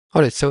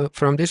Alright, so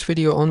from this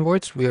video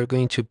onwards, we are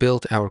going to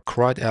build our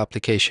CRUD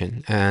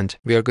application, and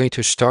we are going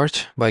to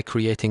start by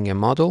creating a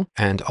model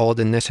and all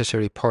the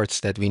necessary parts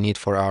that we need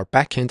for our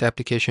backend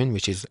application,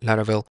 which is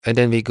Laravel. And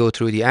then we go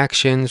through the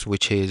actions,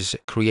 which is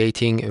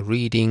creating,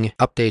 reading,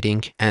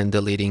 updating, and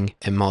deleting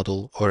a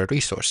model or a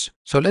resource.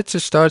 So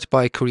let's start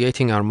by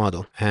creating our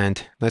model,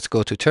 and let's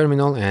go to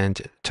terminal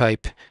and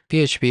type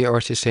PHP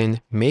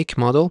artisan make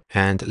model,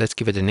 and let's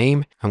give it a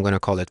name. I'm going to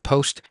call it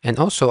post, and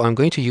also I'm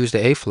going to use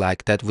the a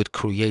flag that would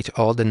create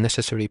all the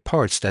necessary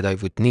parts that I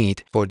would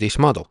need for this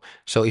model.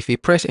 So if we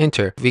press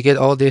enter, we get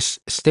all these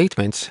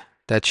statements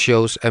that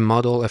shows a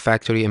model, a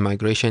factory, a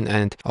migration,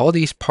 and all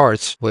these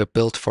parts were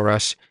built for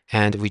us,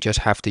 and we just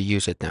have to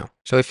use it now.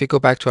 So if we go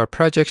back to our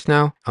project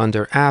now,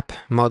 under app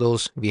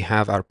models, we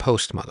have our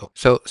post model.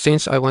 So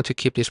since I want to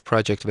keep this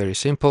project very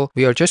simple,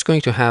 we are just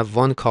going to have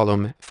one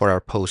column for our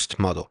post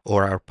model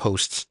or our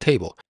posts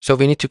table. So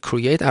we need to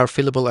create our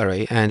fillable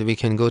array, and we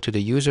can go to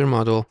the user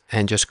model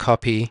and just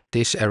copy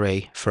this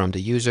array from the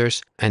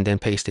users and then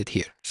paste it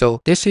here.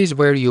 So this is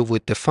where you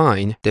would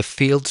define the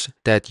fields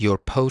that your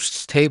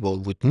posts table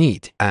would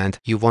need, and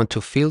you want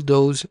to fill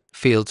those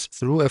fields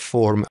through a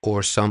form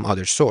or some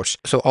other source.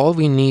 So all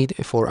we need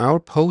for our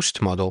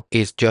post model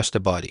is just a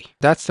body.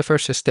 That's the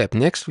first step.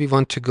 Next, we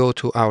want to go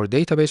to our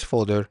database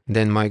folder,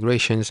 then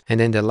migrations, and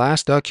then the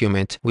last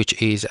document,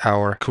 which is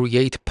our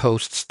create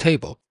posts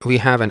table. We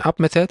have an up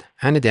method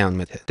and a down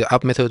method. The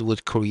up method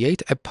would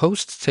create a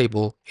posts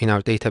table in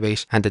our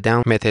database, and the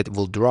down method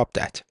will drop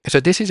that. So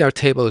this is our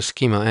table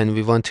schema, and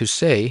we want to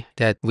say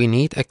that we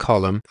need a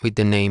column with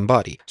the name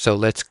body. So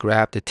let's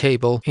grab the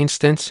table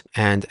instance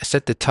and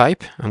set the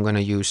type. I'm going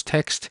to use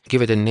text,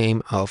 give it a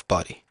name of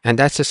body. And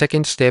that's the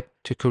second step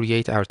to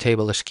create our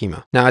table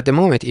schema. Now at the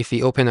moment, if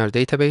we open our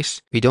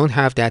database, we don't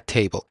have that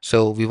table.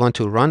 So we want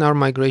to run our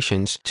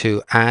migrations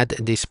to add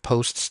this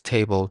posts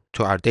table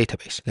to our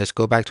database. Let's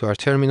go back to our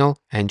terminal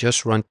and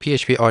just run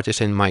PHP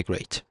artisan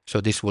migrate.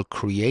 So this will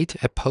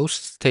create a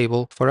posts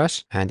table for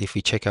us. And if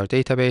we check our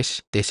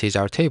database, this is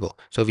our table.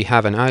 So we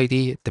have an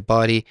ID, the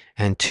body,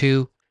 and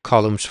two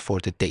columns for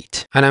the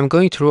date. And I'm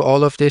going through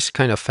all of this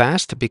kind of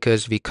fast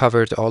because we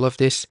covered all of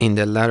this in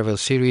the Laravel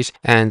series,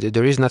 and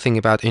there is nothing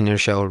about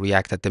Inertia or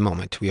React at the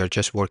moment. We are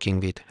just working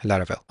with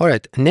Laravel. All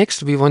right,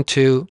 next we want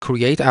to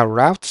create our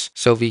routes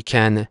so we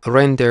can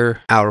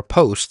render our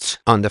posts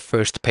on the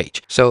first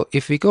page. So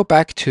if we go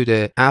back to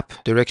the app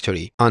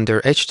directory, under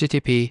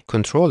HTTP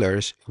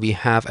controllers, we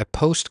have a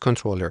post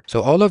controller.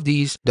 So all of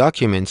these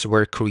documents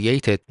were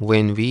created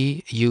when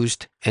we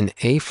used an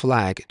a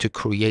flag to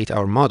create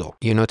our model.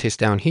 You notice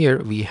down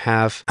here we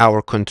have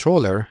our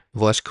controller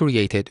was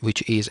created,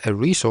 which is a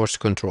resource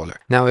controller.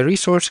 Now a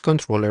resource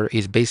controller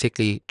is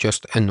basically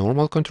just a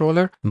normal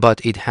controller,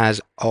 but it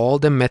has all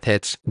the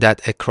methods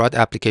that a CRUD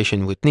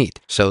application would need.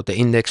 So the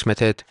index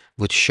method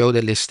would show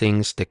the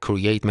listings, the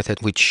create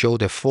method would show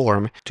the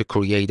form to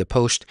create a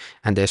post,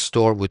 and the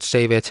store would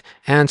save it,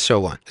 and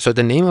so on. So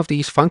the name of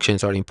these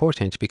functions are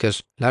important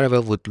because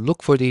Laravel would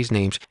look for these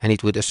names and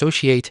it would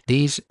associate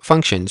these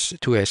functions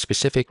to a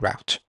specific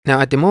route. Now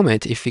at the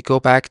moment, if we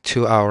go back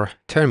to our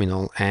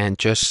terminal and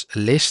just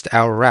list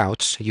our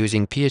routes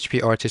using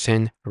PHP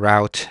artisan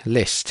route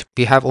list,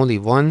 we have only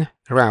one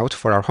route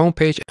for our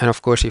homepage, and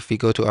of course if we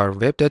go to our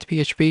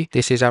web.php,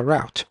 this is our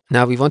route.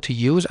 Now we want to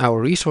use our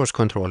resource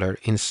controller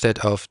instead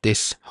of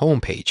this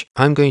homepage.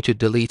 I'm going to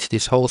delete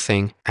this whole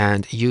thing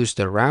and use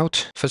the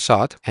route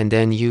facade, and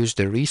then use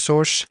the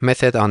resource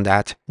method on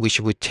that, which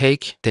would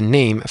take the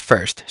name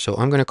first. So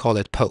I'm going to call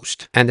it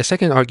post, and the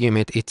second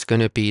argument, it's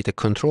going to be the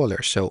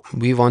controller. So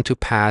we want to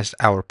pass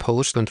our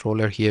post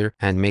controller here,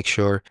 and make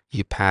sure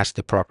you pass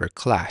the proper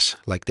class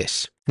like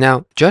this.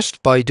 Now,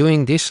 just by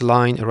doing this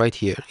line right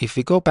here, if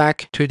we go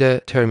back to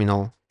the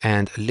terminal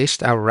and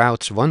list our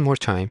routes one more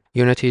time,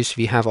 you notice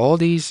we have all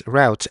these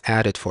routes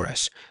added for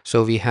us.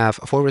 So we have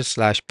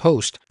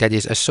 /post that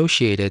is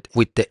associated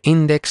with the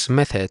index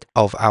method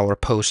of our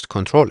post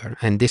controller,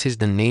 and this is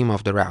the name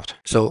of the route.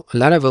 So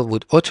Laravel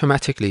would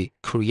automatically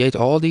create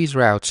all these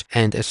routes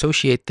and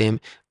associate them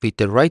with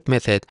the right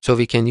method so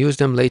we can use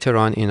them later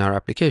on in our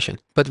application.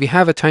 But we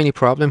have a tiny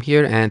problem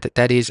here, and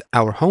that is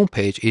our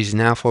homepage is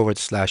now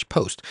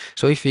 /post.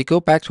 So if we go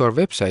back to our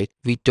website,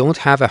 we don't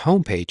have a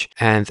homepage,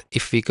 and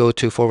if we go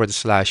to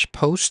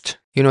 /post,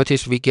 you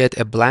notice we get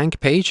a blank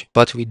page,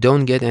 but we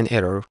don't get an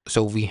error.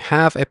 So we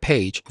have a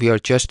page, we are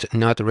just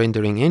not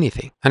rendering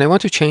anything. And I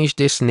want to change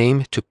this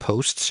name to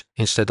posts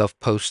instead of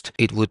post.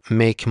 It would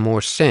make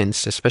more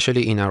sense,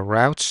 especially in our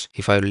routes,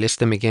 if I list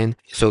them again.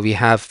 So we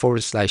have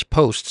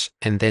 /posts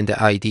and then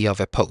the ID of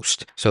a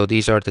post. So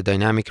these are the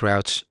dynamic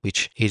routes,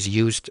 which is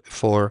used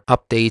for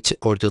update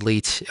or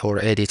delete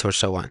or edit or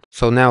so on.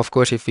 So now, of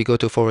course, if we go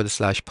to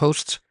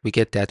 /posts, we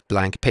get that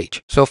blank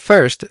page. So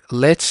first,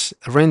 let's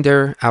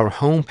render our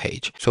home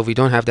page so we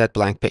don't have that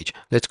blank page.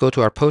 Let's go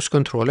to our post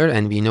controller,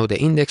 and we know the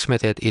index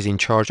method is in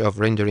charge of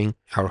rendering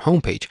our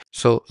home page.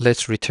 So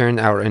let's return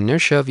our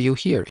inertia view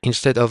here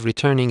instead of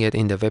returning it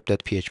in the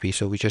web.php.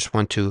 So we just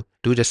want to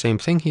do the same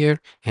thing here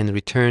and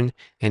return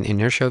an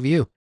inertia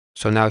view.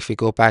 So now if we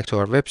go back to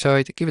our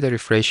website, give it a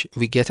refresh,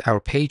 we get our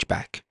page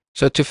back.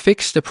 So to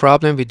fix the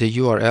problem with the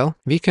URL,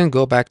 we can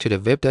go back to the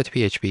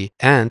web.php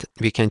and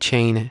we can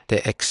chain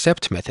the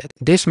except method.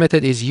 This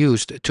method is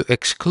used to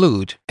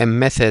exclude a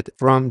method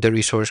from the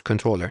resource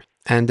controller.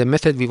 And the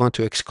method we want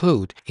to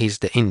exclude is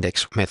the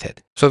index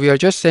method. So we are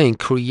just saying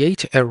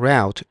create a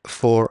route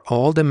for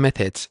all the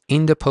methods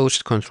in the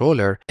post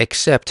controller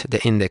except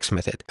the index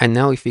method. And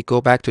now if we go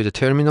back to the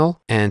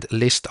terminal and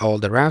list all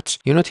the routes,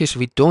 you notice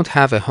we don't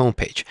have a home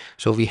page.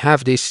 So we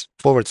have this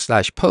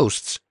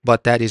 /posts,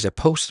 but that is a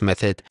post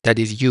method that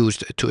is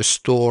used to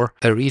store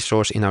a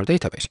resource in our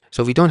database.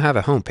 So we don't have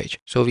a home page.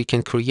 So we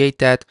can create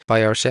that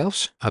by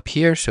ourselves up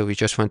here. So we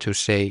just want to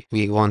say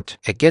we want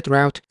a get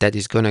route that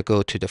is going to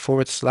go to the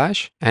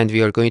 /, and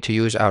we are going to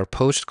use our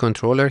post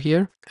controller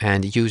here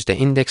and use the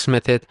index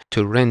method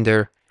to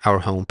render our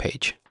home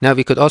page. Now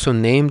we could also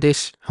name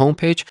this home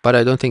page, but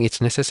I don't think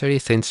it's necessary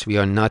since we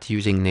are not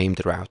using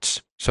named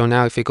routes. So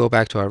now if we go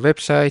back to our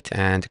website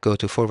and go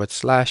to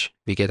 /,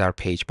 we get our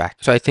page back.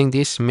 So I think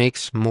this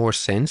makes more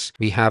sense.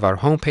 We have our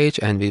home page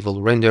and we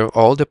will render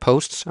all the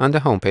posts on the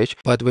home page.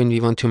 But when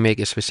we want to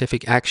make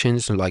specific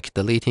actions like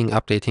deleting,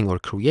 updating, or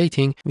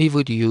creating, we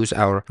would use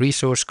our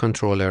resource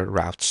controller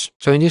routes.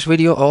 So in this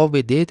video, all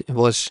we did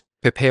was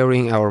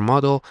preparing our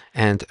model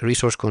and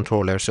resource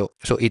controller. So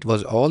it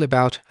was all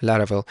about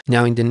Laravel.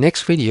 Now in the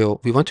next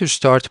video, we want to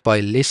start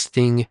by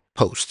listing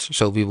posts.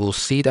 So we will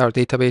seed our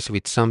database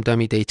with some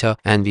dummy data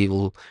and we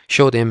will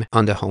show them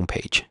on the home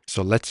page.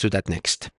 So let's do that next.